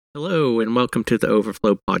Hello, and welcome to the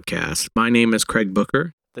Overflow Podcast. My name is Craig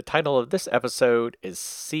Booker. The title of this episode is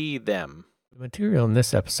See Them. The material in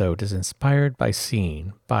this episode is inspired by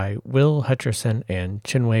Seeing by Will Hutcherson and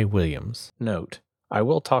Chinwe Williams. Note, I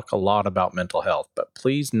will talk a lot about mental health, but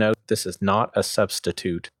please note this is not a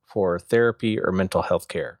substitute for therapy or mental health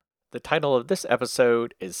care. The title of this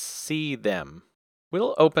episode is See Them.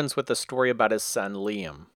 Will opens with a story about his son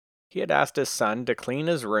Liam. He had asked his son to clean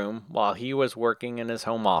his room while he was working in his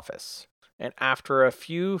home office, and after a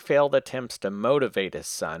few failed attempts to motivate his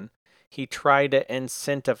son, he tried to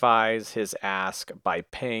incentivize his ask by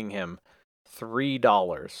paying him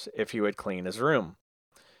 $3 if he would clean his room.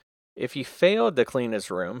 If he failed to clean his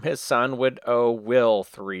room, his son would owe Will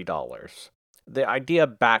 $3. The idea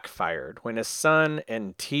backfired when his son,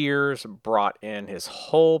 in tears, brought in his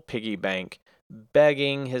whole piggy bank,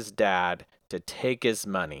 begging his dad to take his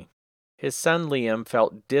money. His son Liam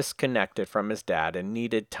felt disconnected from his dad and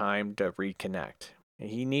needed time to reconnect.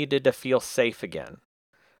 He needed to feel safe again.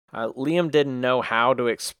 Liam didn't know how to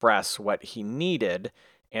express what he needed,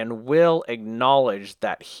 and Will acknowledged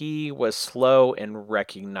that he was slow in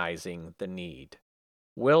recognizing the need.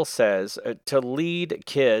 Will says, to lead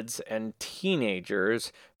kids and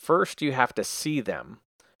teenagers, first you have to see them.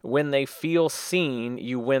 When they feel seen,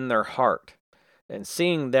 you win their heart. And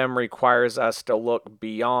seeing them requires us to look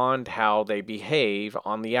beyond how they behave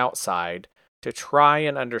on the outside to try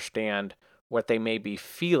and understand what they may be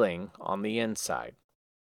feeling on the inside.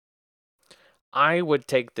 I would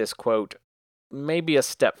take this quote maybe a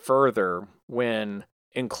step further when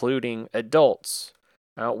including adults.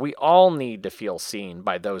 We all need to feel seen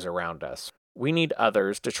by those around us. We need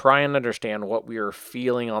others to try and understand what we are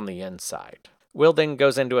feeling on the inside. Will then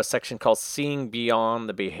goes into a section called Seeing Beyond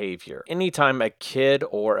the Behavior. Anytime a kid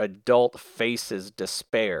or adult faces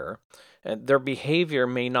despair, their behavior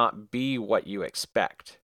may not be what you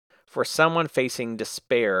expect. For someone facing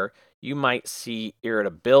despair, you might see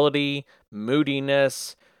irritability,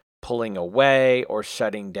 moodiness, pulling away, or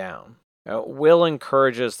shutting down. Will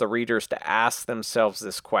encourages the readers to ask themselves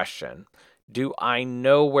this question: do I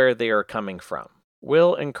know where they are coming from?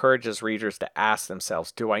 Will encourages readers to ask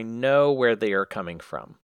themselves, do I know where they are coming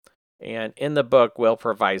from? And in the book, Will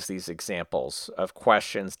provides these examples of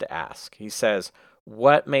questions to ask. He says,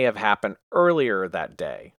 what may have happened earlier that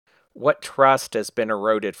day? What trust has been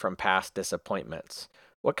eroded from past disappointments?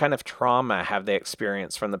 What kind of trauma have they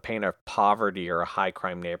experienced from the pain of poverty or a high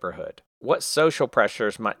crime neighborhood? What social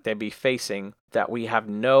pressures might they be facing that we have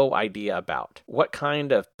no idea about? What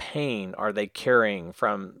kind of pain are they carrying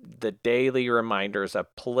from the daily reminders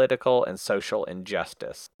of political and social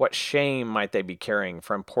injustice? What shame might they be carrying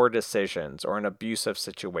from poor decisions or an abusive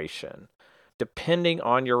situation? Depending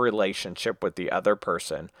on your relationship with the other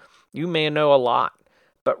person, you may know a lot,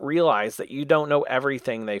 but realize that you don't know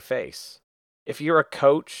everything they face. If you're a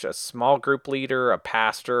coach, a small group leader, a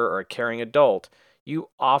pastor, or a caring adult, you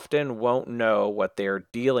often won't know what they're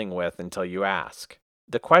dealing with until you ask.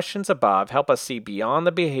 The questions above help us see beyond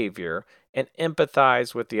the behavior and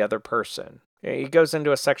empathize with the other person. He goes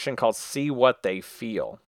into a section called See What They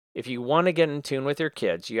Feel. If you want to get in tune with your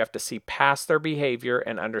kids, you have to see past their behavior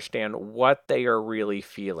and understand what they are really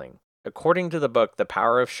feeling. According to the book, The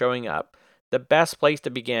Power of Showing Up, the best place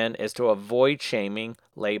to begin is to avoid shaming,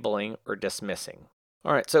 labeling, or dismissing.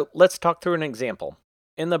 All right, so let's talk through an example.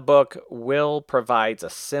 In the book, Will provides a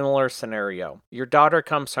similar scenario. Your daughter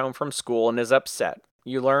comes home from school and is upset.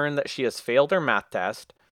 You learn that she has failed her math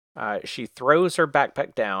test. She throws her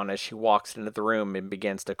backpack down as she walks into the room and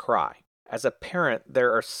begins to cry. As a parent,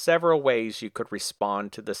 there are several ways you could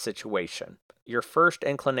respond to the situation. Your first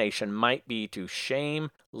inclination might be to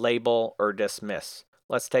shame, label, or dismiss.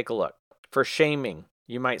 Let's take a look. For shaming,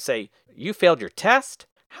 you might say, you failed your test?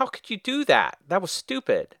 How could you do that? That was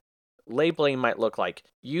stupid. Labeling might look like,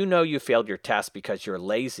 you know you failed your test because you're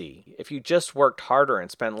lazy. If you just worked harder and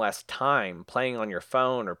spent less time playing on your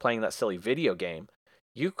phone or playing that silly video game,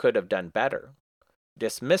 you could have done better.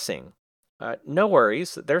 Dismissing, no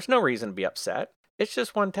worries, there's no reason to be upset. It's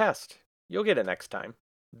just one test. You'll get it next time.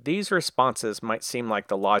 These responses might seem like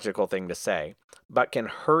the logical thing to say, but can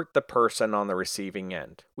hurt the person on the receiving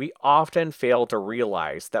end. We often fail to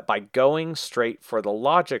realize that by going straight for the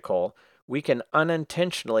logical, we can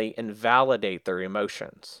unintentionally invalidate their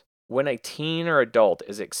emotions. When a teen or adult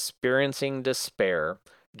is experiencing despair,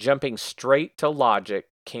 jumping straight to logic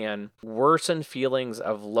can worsen feelings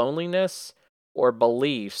of loneliness or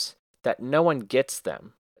beliefs that no one gets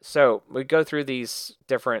them. So we go through these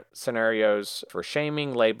different scenarios for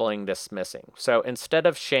shaming, labeling, dismissing. So instead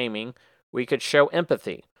of shaming, we could show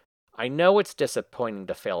empathy. I know it's disappointing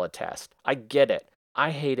to fail a test. I get it.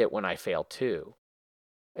 I hate it when I fail too.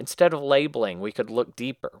 Instead of labeling, we could look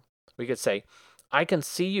deeper. We could say, I can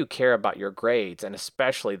see you care about your grades and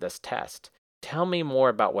especially this test. Tell me more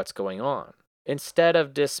about what's going on. Instead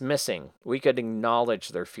of dismissing, we could acknowledge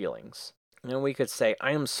their feelings. And we could say,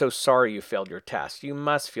 I am so sorry you failed your test. You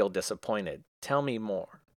must feel disappointed. Tell me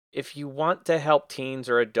more. If you want to help teens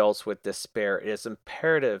or adults with despair, it is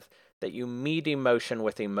imperative that you meet emotion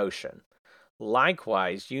with emotion.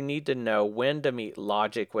 Likewise, you need to know when to meet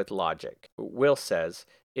logic with logic. Will says,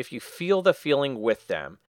 if you feel the feeling with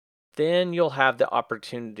them, then you'll have the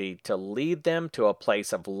opportunity to lead them to a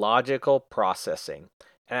place of logical processing.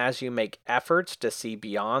 And as you make efforts to see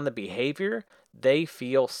beyond the behavior, they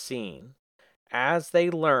feel seen. As they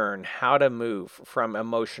learn how to move from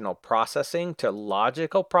emotional processing to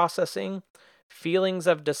logical processing, feelings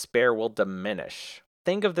of despair will diminish.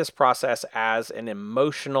 Think of this process as an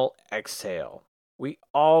emotional exhale. We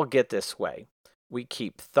all get this way. We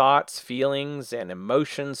keep thoughts, feelings, and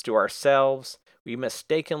emotions to ourselves. We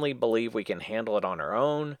mistakenly believe we can handle it on our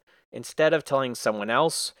own. Instead of telling someone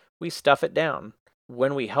else, we stuff it down.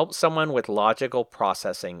 When we help someone with logical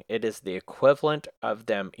processing, it is the equivalent of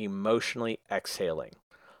them emotionally exhaling.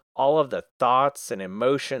 All of the thoughts and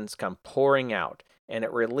emotions come pouring out, and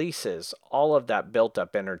it releases all of that built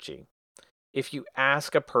up energy. If you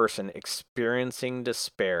ask a person experiencing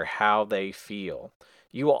despair how they feel,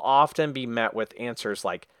 you will often be met with answers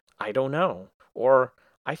like, I don't know, or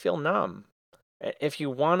I feel numb. If you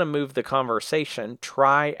want to move the conversation,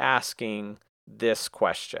 try asking this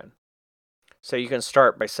question. So you can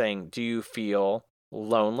start by saying, do you feel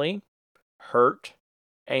lonely, hurt,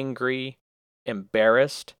 angry,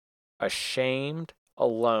 embarrassed, ashamed,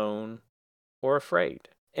 alone, or afraid?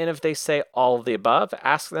 And if they say all of the above,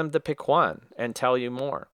 ask them to pick one and tell you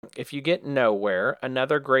more. If you get nowhere,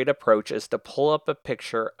 another great approach is to pull up a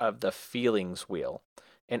picture of the feelings wheel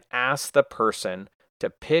and ask the person to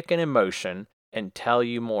pick an emotion and tell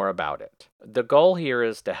you more about it. The goal here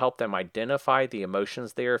is to help them identify the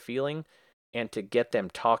emotions they are feeling and to get them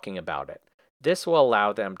talking about it. This will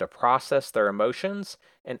allow them to process their emotions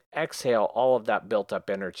and exhale all of that built up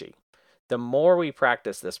energy. The more we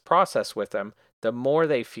practice this process with them, the more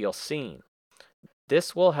they feel seen.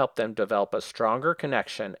 This will help them develop a stronger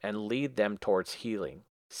connection and lead them towards healing.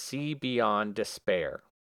 See beyond despair.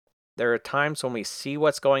 There are times when we see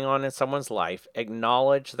what's going on in someone's life,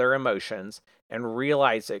 acknowledge their emotions, and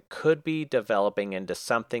realize it could be developing into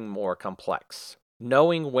something more complex.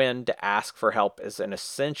 Knowing when to ask for help is an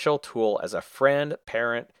essential tool as a friend,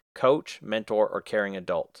 parent, coach, mentor, or caring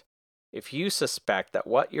adult. If you suspect that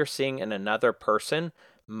what you're seeing in another person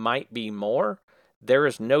might be more, there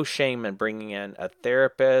is no shame in bringing in a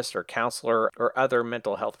therapist or counselor or other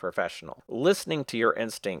mental health professional. Listening to your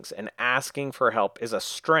instincts and asking for help is a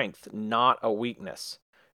strength, not a weakness.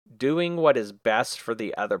 Doing what is best for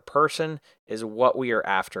the other person is what we are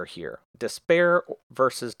after here. Despair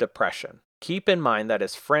versus depression. Keep in mind that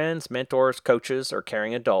as friends, mentors, coaches, or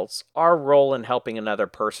caring adults, our role in helping another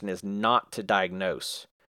person is not to diagnose.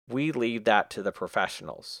 We leave that to the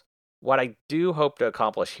professionals. What I do hope to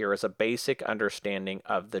accomplish here is a basic understanding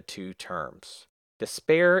of the two terms.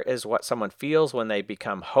 Despair is what someone feels when they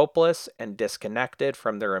become hopeless and disconnected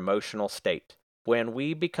from their emotional state. When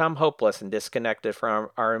we become hopeless and disconnected from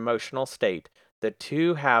our emotional state, the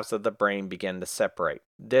two halves of the brain begin to separate.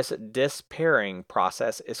 This despairing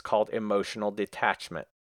process is called emotional detachment.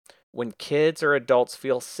 When kids or adults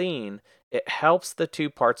feel seen, it helps the two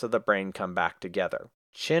parts of the brain come back together.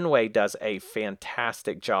 Chinwei does a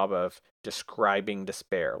fantastic job of describing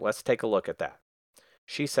despair. Let's take a look at that.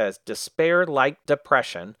 She says, despair, like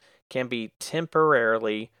depression, can be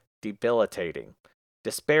temporarily debilitating.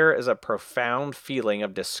 Despair is a profound feeling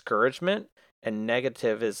of discouragement and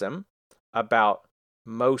negativism about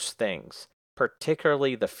most things,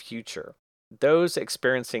 particularly the future. Those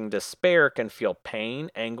experiencing despair can feel pain,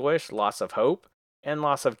 anguish, loss of hope, and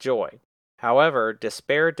loss of joy. However,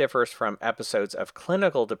 despair differs from episodes of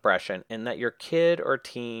clinical depression in that your kid or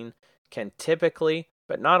teen can typically,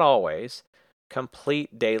 but not always,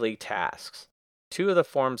 complete daily tasks. Two of the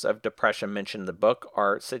forms of depression mentioned in the book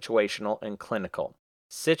are situational and clinical.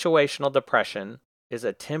 Situational depression is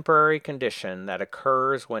a temporary condition that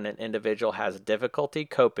occurs when an individual has difficulty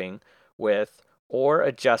coping with or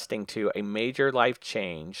adjusting to a major life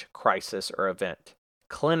change, crisis, or event.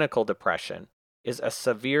 Clinical depression is a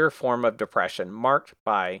severe form of depression marked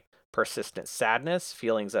by persistent sadness,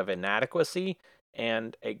 feelings of inadequacy,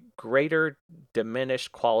 and a greater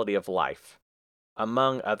diminished quality of life,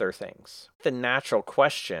 among other things. The natural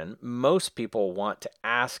question most people want to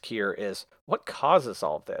ask here is, what causes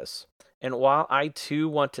all this? And while I too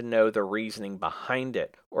want to know the reasoning behind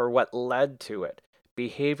it or what led to it,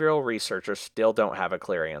 behavioral researchers still don't have a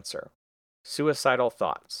clear answer. Suicidal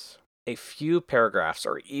thoughts. A few paragraphs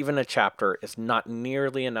or even a chapter is not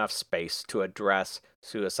nearly enough space to address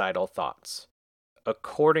suicidal thoughts.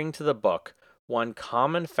 According to the book, one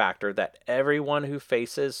common factor that everyone who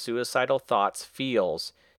faces suicidal thoughts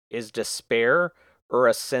feels is despair or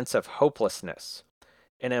a sense of hopelessness.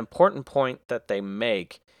 An important point that they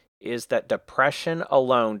make is that depression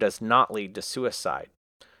alone does not lead to suicide.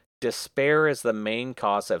 Despair is the main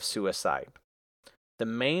cause of suicide. The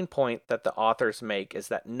main point that the authors make is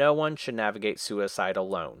that no one should navigate suicide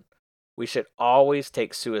alone. We should always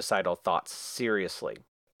take suicidal thoughts seriously.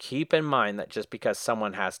 Keep in mind that just because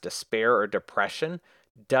someone has despair or depression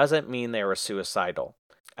doesn't mean they are suicidal.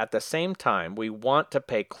 At the same time, we want to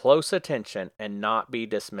pay close attention and not be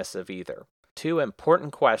dismissive either. 2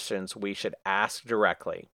 important questions we should ask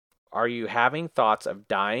directly. Are you having thoughts of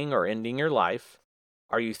dying or ending your life?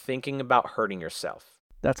 Are you thinking about hurting yourself?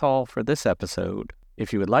 That's all for this episode.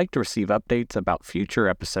 If you would like to receive updates about future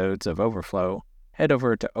episodes of Overflow, head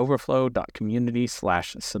over to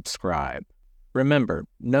overflow.community/subscribe. Remember,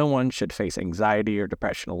 no one should face anxiety or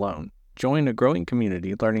depression alone. Join a growing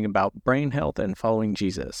community learning about brain health and following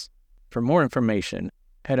Jesus. For more information,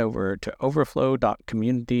 head over to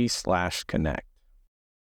overflow.community/connect.